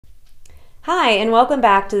Hi, and welcome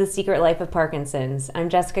back to The Secret Life of Parkinson's. I'm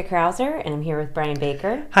Jessica Krauser, and I'm here with Brian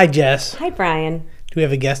Baker. Hi, Jess. Hi, Brian. Do we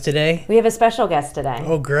have a guest today? We have a special guest today.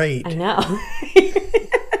 Oh, great. I know.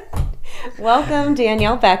 Welcome,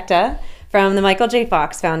 Danielle Becta from the Michael J.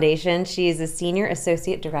 Fox Foundation. She is a Senior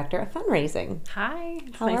Associate Director of Fundraising. Hi,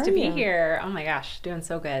 it's How nice are to be you? here. Oh my gosh, doing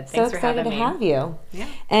so good. So Thanks for excited having to me. have you. Yeah.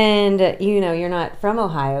 And you're not from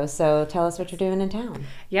Ohio, so tell us what you're doing in town.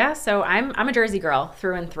 Yeah, so I'm a Jersey girl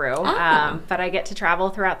through and through, Ah. but I get to travel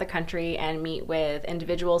throughout the country and meet with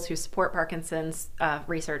individuals who support Parkinson's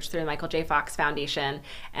research through the Michael J. Fox Foundation.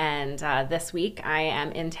 And this week I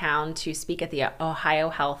am in town to speak at the Ohio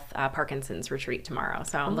Health Parkinson's Retreat tomorrow.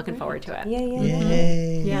 So I'm looking forward to it.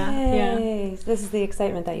 Yay. Yeah. Yay. This is the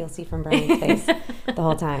excitement that you'll see from Brian's face the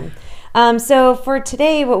whole time. So for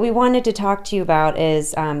today, what we wanted to talk to you about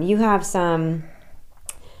is you have some,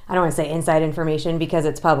 I don't want to say inside information because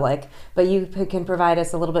it's public, but you can provide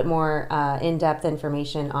us a little bit more in-depth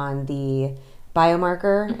information on the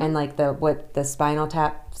BioMarker and like what the spinal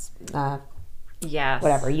taps, Yes.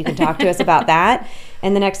 whatever. You can talk to us about that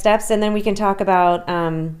and the next steps, and then we can talk about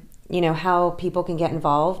how people can get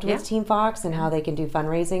involved with Yeah. Team Fox and how they can do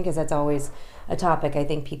fundraising, because that's always a topic I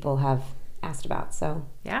think people have asked about. So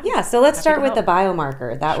Yeah. so let's Happy start to with the help.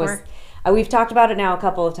 BioMarker. That Sure. was we've talked about it now a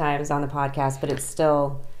couple of times on the podcast, but it's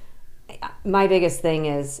still my biggest thing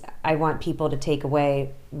is I want people to take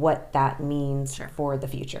away what that means Sure. for the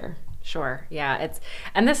future. Sure. Yeah.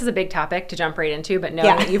 And this is a big topic to jump right into, but knowing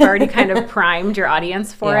Yeah. that you've already kind of primed your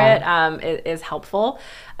audience for Yeah. it is helpful.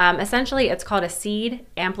 Essentially, it's called a seed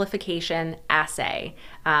amplification assay.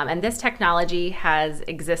 And this technology has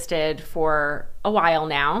existed for a while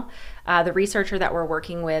now. The researcher that we're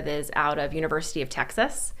working with is out of University of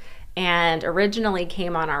Texas, and originally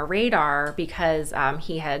came on our radar because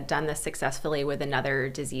he had done this successfully with another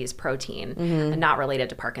disease protein, not related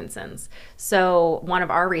to Parkinson's. So one of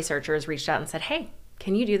our researchers reached out and said, "Hey,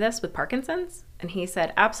 can you do this with Parkinson's?" And he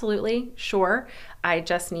said, "Absolutely, sure. I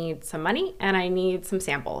just need some money and I need some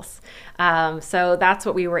samples." So that's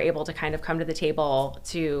what we were able to kind of come to the table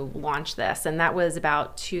to launch this. And that was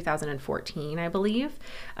about 2014, I believe.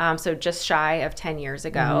 So just shy of 10 years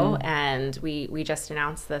ago. And we just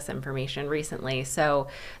announced this information recently. So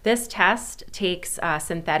this test takes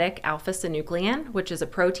synthetic alpha-synuclein, which is a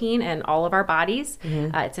protein in all of our bodies.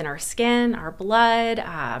 It's in our skin, our blood.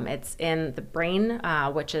 It's in the brain,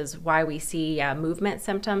 which is why we see movement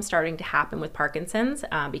symptoms starting to happen with Parkinson's,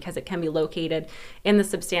 because it can be located in the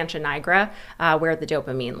substantia nigra, where the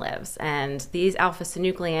dopamine lives. And these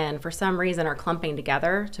alpha-synuclein, for some reason, are clumping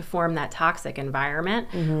together to form that toxic environment,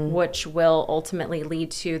 which will ultimately lead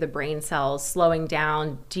to the brain cells slowing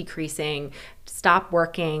down, decreasing, stop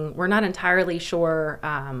working. We're not entirely sure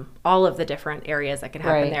all of the different areas that could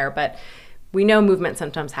happen Right. there, but we know movement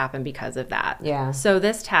symptoms happen because of that. Yeah. So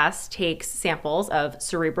this test takes samples of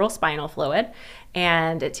cerebral spinal fluid,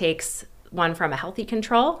 and it takes one from a healthy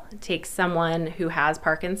control, it takes someone who has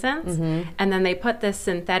Parkinson's, and then they put this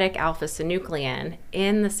synthetic alpha-synuclein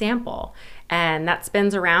in the sample. And that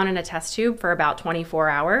spins around in a test tube for about 24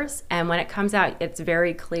 hours. And when it comes out, it's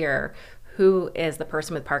very clear who is the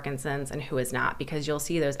person with Parkinson's and who is not, because you'll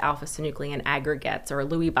see those alpha-synuclein aggregates or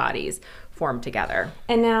Lewy bodies form together.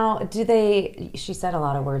 And now, she said a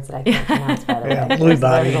lot of words that I can't pronounce, by the way. Yeah, Lewy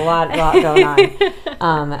body. There's a lot going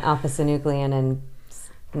on. Alpha-synuclein and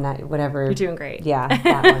whatever. You're doing great. Yeah,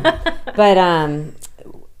 that one. But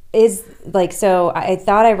is like, so I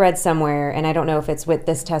thought I read somewhere, and I don't know if it's with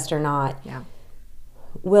this test or not. Yeah.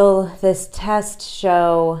 Will this test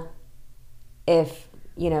show if,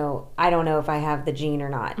 I don't know if I have the gene or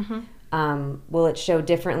not. Will it show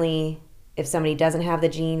differently if somebody doesn't have the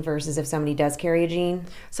gene versus if somebody does carry a gene?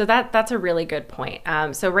 So that's a really good point.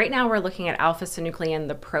 So right now we're looking at alpha-synuclein,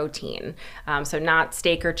 the protein. So not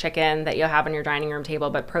steak or chicken that you'll have on your dining room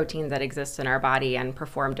table, but proteins that exist in our body and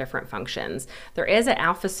perform different functions. There is an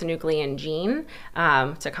alpha-synuclein gene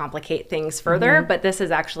to complicate things further, but this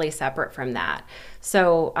is actually separate from that.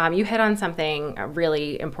 So you hit on something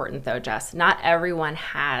really important though, Jess. Not everyone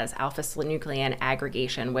has alpha-synuclein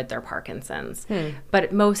aggregation with their Parkinson's,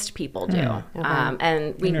 but most people do.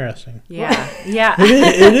 And we, Interesting. yeah, yeah.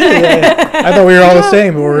 It is. I thought we were all the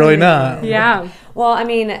same, but we're really not. Yeah. Well, I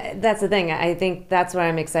mean, that's the thing. I think that's what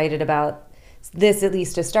I'm excited about this, at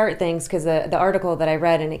least to start things, because the article that I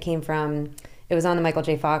read, and it was on the Michael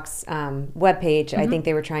J. Fox webpage. I think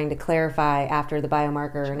they were trying to clarify after the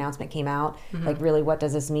BioMarker announcement came out, like really what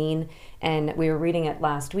does this mean? And we were reading it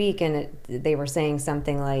last week, and they were saying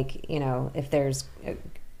something like, if there's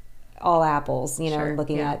all apples, Sure,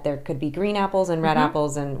 looking yeah. at there could be green apples and red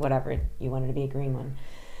apples and whatever, you wanted to be a green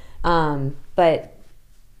one. But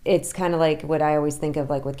it's kind of like what I always think of,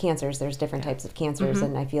 like with cancers. There's different types of cancers,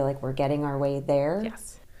 and I feel like we're getting our way there.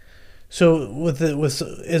 Yes. So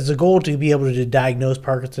is the goal to be able to diagnose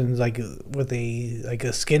Parkinson's like with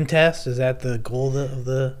a skin test? Is that the goal of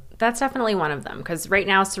the? That's definitely one of them, because right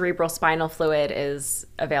now cerebral spinal fluid is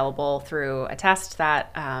available through a test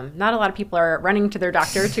that not a lot of people are running to their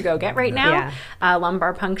doctor to go get right now,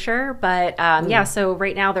 lumbar puncture. But so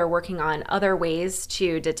right now they're working on other ways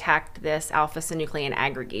to detect this alpha-synuclein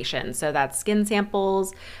aggregation. So that's skin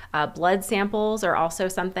samples, blood samples are also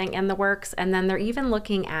something in the works. And then they're even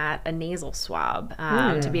looking at a nasal swab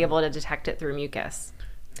to be able to detect it through mucus.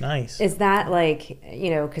 Nice. Is that like,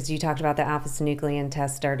 because you talked about the alpha-synuclein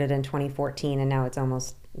test started in 2014 and now it's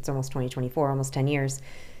almost 2024, almost 10 years.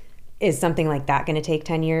 Is something like that going to take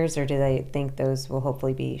 10 years, or do they think those will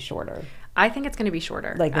hopefully be shorter? I think it's going to be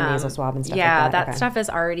shorter. Like the nasal swab and stuff like that. that? That stuff is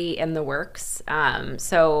already in the works.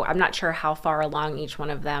 So I'm not sure how far along each one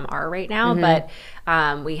of them are right now, but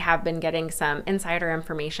we have been getting some insider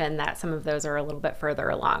information that some of those are a little bit further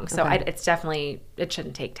along. So it's definitely, it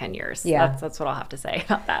shouldn't take 10 years. Yeah. That's what I'll have to say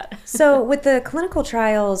about that. So with the clinical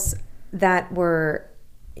trials that were,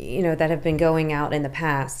 that have been going out in the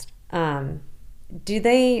past, I'm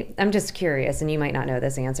just curious, and you might not know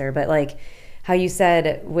this answer, but like, how you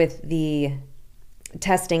said with the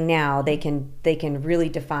testing now, they can really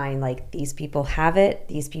define like these people have it,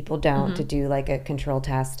 these people don't, to do like a control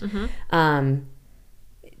test.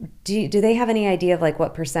 Do they have any idea of like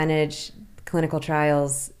what percentage clinical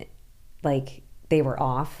trials like they were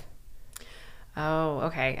off? Oh,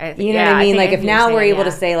 okay. You know what I mean? Like if now we're able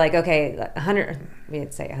to say like, okay, 100,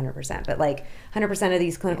 we'd say 100%, but like 100% of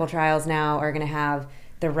these clinical trials now are going to have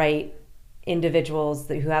the right individuals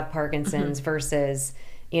who have Parkinson's versus,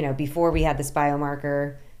 before we had this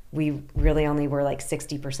biomarker, we really only were like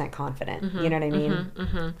 60% confident. You know what I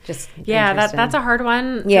mean? Just that's a hard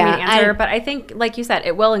one for me to answer. But I think, like you said,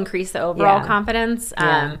 it will increase the overall confidence.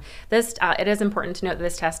 It is important to note that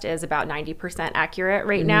this test is about 90% accurate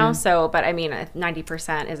right now. So, but I mean,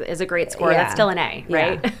 90% is a great score. That's still an A,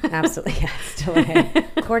 right? Absolutely. Yeah, still an A,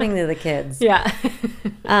 according to the kids. Yeah.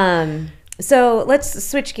 So let's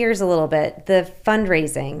switch gears a little bit. The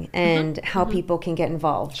fundraising and how people can get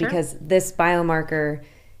involved, because this biomarker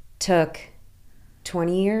took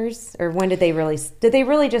 20 years, or when did they really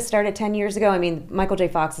just start it 10 years ago? I mean, Michael J.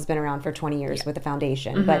 Fox has been around for 20 years with the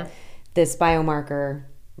foundation, but this biomarker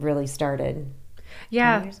really started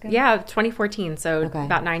 2014, so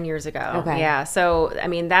about 9 years ago. So I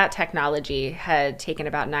mean, that technology had taken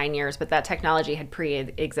about 9 years, but that technology had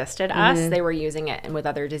pre-existed us. They were using it with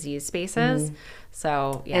other disease spaces.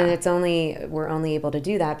 So and we're only able to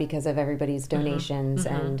do that because of everybody's donations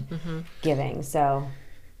and giving. So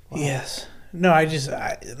yes. No,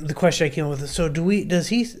 the question I came up with is, so does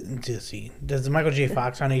the Michael J.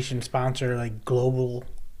 Fox Foundation sponsor like global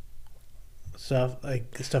stuff,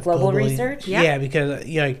 global globally? Research? Yeah, because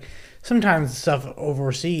like sometimes stuff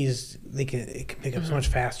overseas it can pick up so much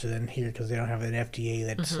faster than here because they don't have an FDA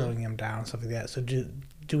that's slowing them down, stuff like that. So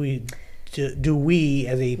do we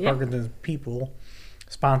as a Parkinson's people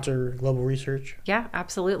sponsor global research? Yeah,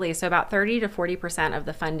 absolutely. So about 30 to 40% of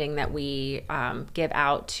the funding that we give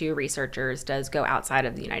out to researchers does go outside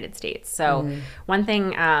of the United States. So one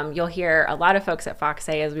thing you'll hear a lot of folks at Fox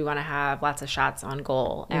say is we want to have lots of shots on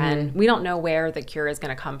goal. And we don't know where the cure is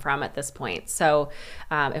going to come from at this point. So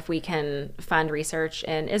if we can fund research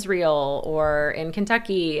in Israel or in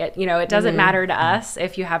Kentucky, it doesn't matter to us.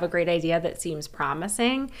 If you have a great idea that seems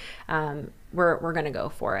promising, we're going to go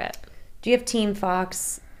for it. Do you have Team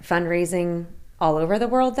Fox fundraising all over the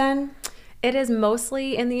world then? It is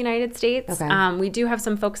mostly in the United States. Okay. We do have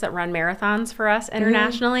some folks that run marathons for us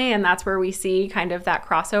internationally, and that's where we see kind of that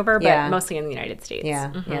crossover, but mostly in the United States.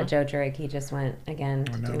 Yeah, Joe Drake, he just went again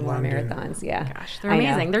to do more marathons. Yeah. Gosh, they're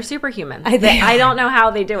amazing. They're superhuman. I don't know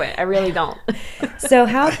how they do it. I really don't. So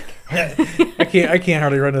how... I can't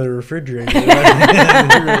hardly run to the refrigerator.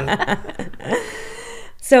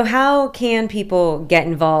 So how can people get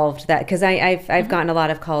involved? Because I've gotten a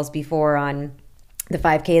lot of calls before on the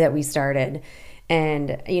 5K that we started,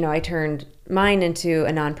 and I turned mine into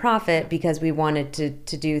a nonprofit because we wanted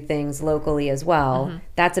to do things locally as well.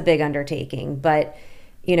 That's a big undertaking, but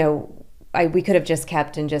we could have just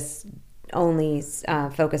kept and just only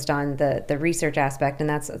focused on the research aspect, and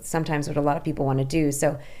that's sometimes what a lot of people want to do.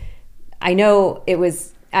 So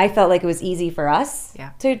I felt like it was easy for us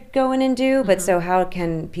to go in and do, but so how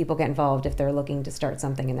can people get involved if they're looking to start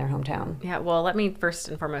something in their hometown? Yeah, well, let me first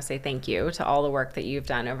and foremost say thank you to all the work that you've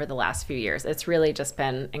done over the last few years. It's really just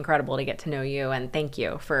been incredible to get to know you, and thank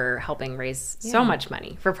you for helping raise so much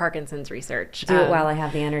money for Parkinson's research. Do it while I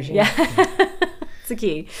have the energy. Yeah. the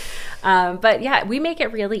key. But yeah, we make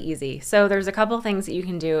it really easy. So there's a couple things that you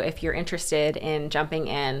can do if you're interested in jumping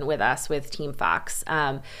in with us with Team Fox.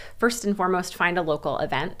 First and foremost, find a local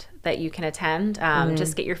event that you can attend.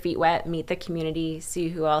 Just get your feet wet, meet the community, see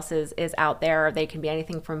who else is out there. They can be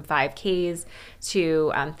anything from 5Ks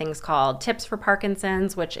to things called Tips for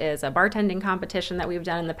Parkinson's, which is a bartending competition that we've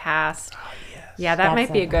done in the past. Oh, yes. Yeah, that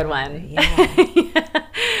might be a good one. Yeah.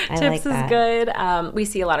 Tips is good. We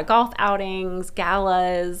see a lot of golf outings,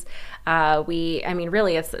 galas.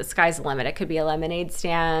 Really, it's the sky's the limit. It could be a lemonade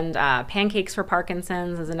stand. Pancakes for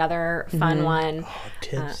Parkinson's is another fun one. Oh,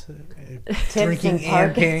 tips. Drinking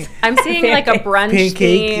and I'm seeing like a brunch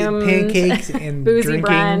theme. Pancakes and boozy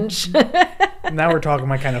drinking. brunch. Now we're talking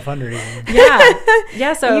my kind of fundraising.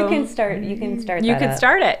 Yeah. So you can start. You can start. You could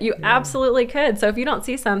start it. You absolutely could. So if you don't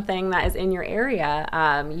see something that is in your area,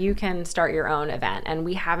 you can start your own event. And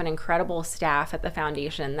we have an incredible staff at the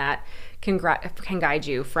foundation that can guide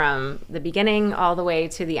you from the beginning all the way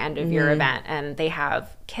to the end of your event. And they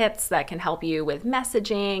have kits that can help you with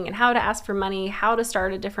messaging and how to ask for money, how to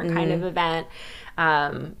start a different kind of event.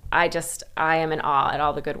 I am in awe at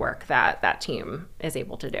all the good work that team is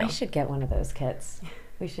able to do. I should get one of those kits.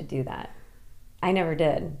 We should do that. I never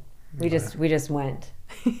did. We just went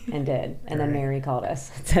and did. And then Mary called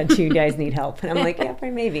us and said, "Do you guys need help?" And I'm like, "Yeah,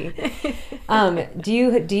 maybe." Do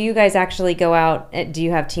you guys actually go out? Do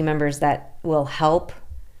you have team members that will help,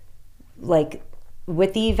 like,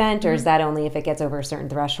 with the event, or is that only if it gets over a certain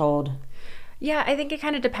threshold? Yeah, I think it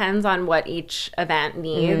kind of depends on what each event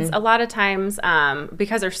needs. A lot of times,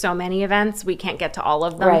 because there's so many events, we can't get to all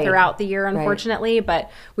of them throughout the year, unfortunately.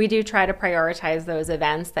 But we do try to prioritize those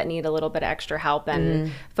events that need a little bit of extra help.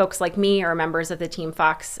 And folks like me or members of the Team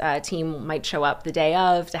Fox team might show up the day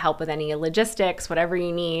of to help with any logistics, whatever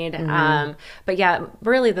you need. But yeah,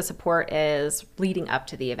 really the support is leading up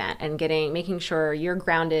to the event and making sure you're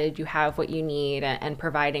grounded, you have what you need, and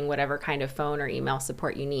providing whatever kind of phone or email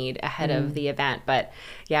support you need ahead of the event. But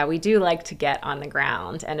yeah, we do like to get on the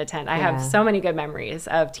ground and attend. I have so many good memories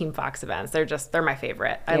of Team Fox events. They're my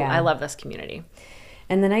favorite. I love this community.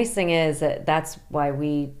 And the nice thing is that that's why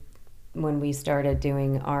when we started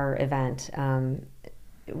doing our event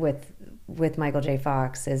with Michael J.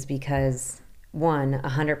 Fox, is because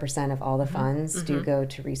 100% of all the funds do go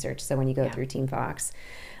to research. So when you go through Team Fox,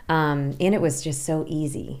 and it was just so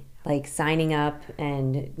easy, like signing up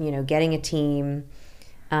and getting a team.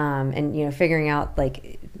 And figuring out,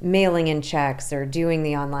 like, mailing in checks or doing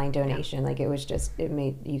the online donation, like, it was just,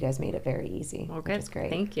 you guys made it very easy. Well, good. Which is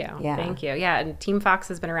great. Thank you. Thank you. Yeah, and Team Fox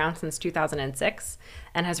has been around since 2006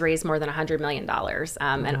 and has raised more than $100 million.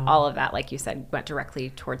 And all of that, like you said, went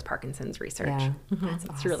directly towards Parkinson's research. Yeah, that's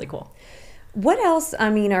awesome. It's really cool. What else?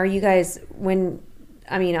 I mean, are you guys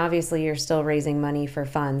obviously you're still raising money for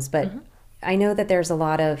funds, but I know that there's a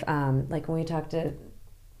lot of like when we talked to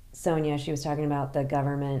Sonia, she was talking about the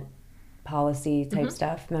government policy type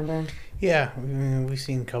stuff. Remember? Yeah, we've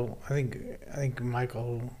seen a couple. I think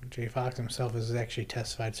Michael J. Fox himself has actually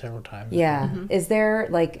testified several times. Yeah, is there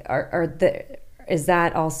like is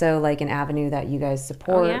that also like an avenue that you guys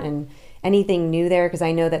support and anything new there? Because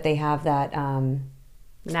I know that they have that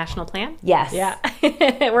national plan. Yes. Yeah,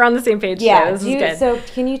 we're on the same page. Yeah, this is good. So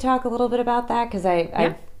can you talk a little bit about that? Because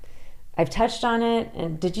I've touched on it,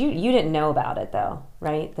 and you didn't know about it though,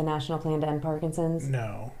 right? The National Plan to End Parkinson's?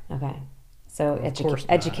 No. Okay. So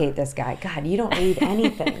educate this guy. God, you don't read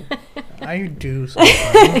anything. I do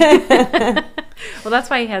sometimes. Well, that's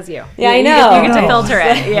why he has you. Yeah, I know. You get to filter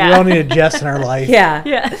it. Yeah. We all need to adjust in our life.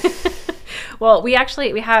 Yeah. Well, we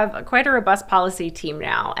have quite a robust policy team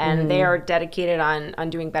now, and they are dedicated on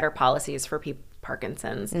doing better policies for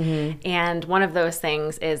Parkinson's. And one of those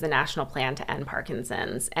things is the National Plan to End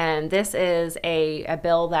Parkinson's. And this is a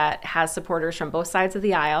bill that has supporters from both sides of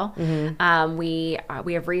the aisle. We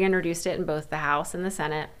have reintroduced it in both the House and the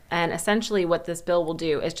Senate. And essentially what this bill will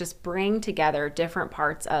do is just bring together different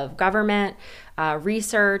parts of government,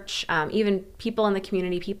 research, even people in the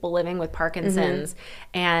community, people living with Parkinson's,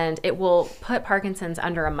 and it will put Parkinson's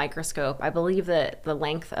under a microscope. I believe that the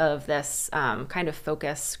length of this kind of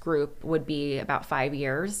focus group would be about 5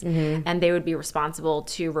 years, and they would be responsible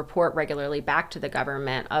to report regularly back to the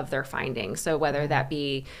government of their findings. So whether that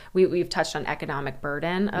be, we've touched on economic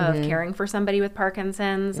burden of caring for somebody with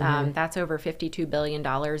Parkinson's, that's over $52 billion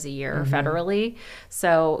a year federally.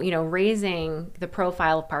 So, raising the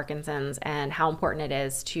profile of Parkinson's and how important it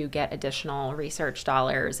is to get additional research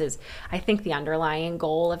dollars is, I think, the underlying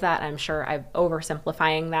goal of that. I'm sure I'm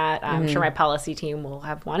oversimplifying that. I'm sure my policy team will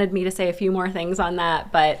have wanted me to say a few more things on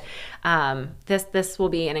that, but this will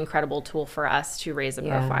be an incredible tool for us to raise the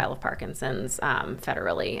profile of Parkinson's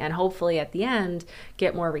federally, and hopefully at the end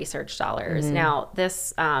get more research dollars. Now,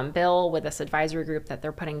 this bill with this advisory group that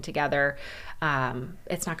they're putting together,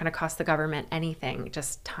 it's not going to cost the government anything,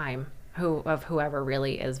 just time of whoever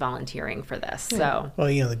really is volunteering for this. So, well,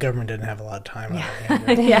 the government didn't have a lot of time.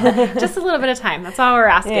 Yeah, just a little bit of time. That's all we're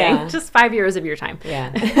asking. Yeah. Just 5 years of your time. Yeah.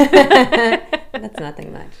 That's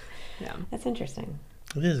nothing much. Yeah. That's interesting.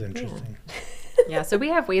 It is interesting. Yeah, so we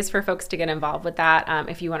have ways for folks to get involved with that.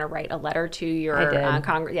 If you want to write a letter to your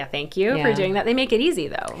Congress, thank you for doing that. They make it easy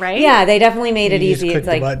though, right? Yeah, they definitely made it easy. It's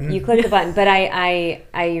like button. you click the button, but I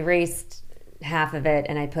erased half of it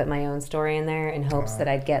and I put my own story in there in hopes that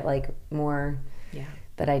I'd get like more. Yeah,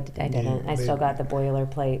 but I didn't. I still got the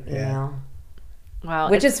boilerplate email.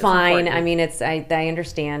 Well, which is fine. Important. I mean, I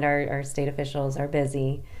understand our state officials are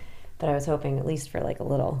busy, but I was hoping at least for like a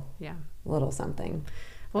little something.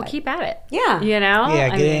 Well, keep at it. Yeah.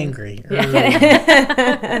 Yeah, get angry.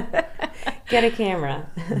 Get a camera.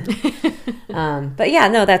 But yeah,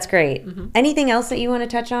 no, that's great. Anything else that you want to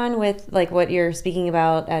touch on with like what you're speaking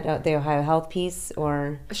about at the Ohio Health piece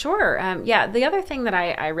or? Sure. Yeah. The other thing that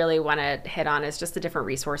I really want to hit on is just the different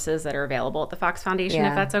resources that are available at the Fox Foundation,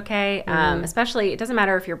 if that's okay. Especially, it doesn't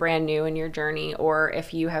matter if you're brand new in your journey or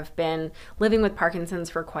if you have been living with Parkinson's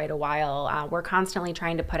for quite a while. We're constantly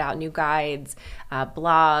trying to put out new guides,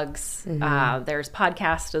 blogs. There's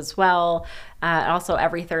podcasts as well. Also,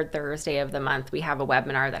 every third Thursday of the month, we have a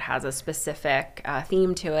webinar that has a specific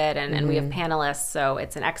theme to it, and we have panelists. So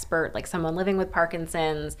it's an expert, like someone living with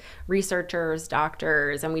Parkinson's, researchers,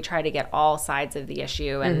 doctors, and we try to get all sides of the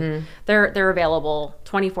issue. And they're available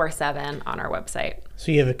 24/7 on our website.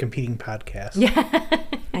 So you have a competing podcast. Yeah,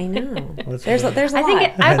 I know. There's a lot.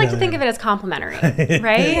 I'd like to think of it as complimentary,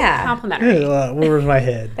 right? Yeah, complimentary. Where's my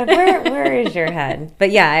head? Where is your head?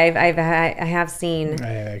 But yeah, I have seen. I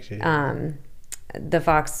have actually. The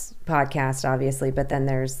Fox podcast, obviously, but then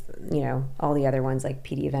there's, all the other ones like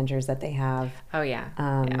PD Avengers that they have. Oh, yeah.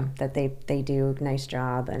 That they do a nice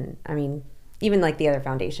job. And I mean, even like the other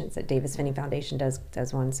foundations, that Davis Finney Foundation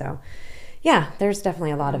does one. So yeah, there's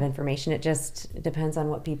definitely a lot of information. It just depends on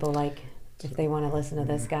what people like, if they want to listen to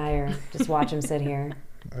this guy or just watch him sit here.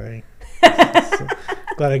 All right. So,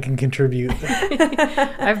 glad I can contribute.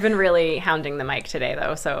 I've been really hounding the mic today,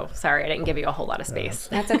 though, so sorry I didn't give you a whole lot of space.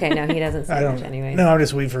 That's okay. No, he doesn't say much anyway. No, I'm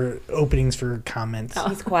just waiting for openings for comments. Oh.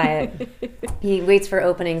 He's quiet. He waits for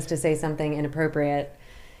openings to say something inappropriate,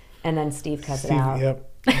 and then Steve cuts it out. Yep.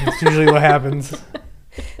 That's usually what happens.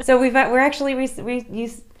 So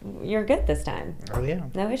you're good this time. Oh, yeah.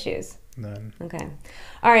 No issues. None. Okay.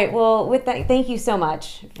 All right. Well, with that, thank you so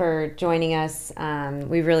much for joining us.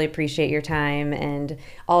 We really appreciate your time and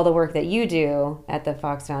all the work that you do at the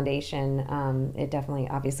Fox Foundation. It definitely,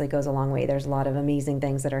 obviously, goes a long way. There's a lot of amazing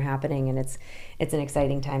things that are happening, and it's an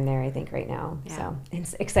exciting time there, I think, right now. Yeah. So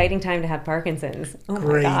it's an exciting time to have Parkinson's. Oh,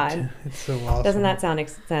 Great. My God. It's so awesome. Doesn't that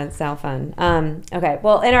sound fun? Okay.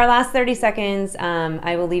 Well, in our last 30 seconds,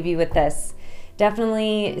 I will leave you with this.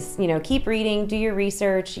 Definitely, keep reading, do your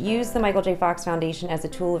research, use the Michael J. Fox Foundation as a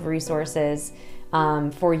tool of resources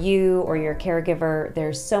for you or your caregiver.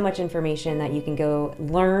 There's so much information that you can go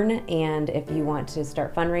learn, and if you want to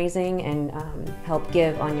start fundraising and help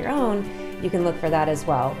give on your own, you can look for that as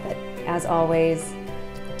well. But as always,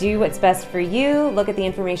 do what's best for you, look at the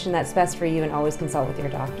information that's best for you, and always consult with your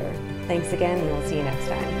doctor. Thanks again, and we'll see you next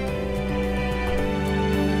time.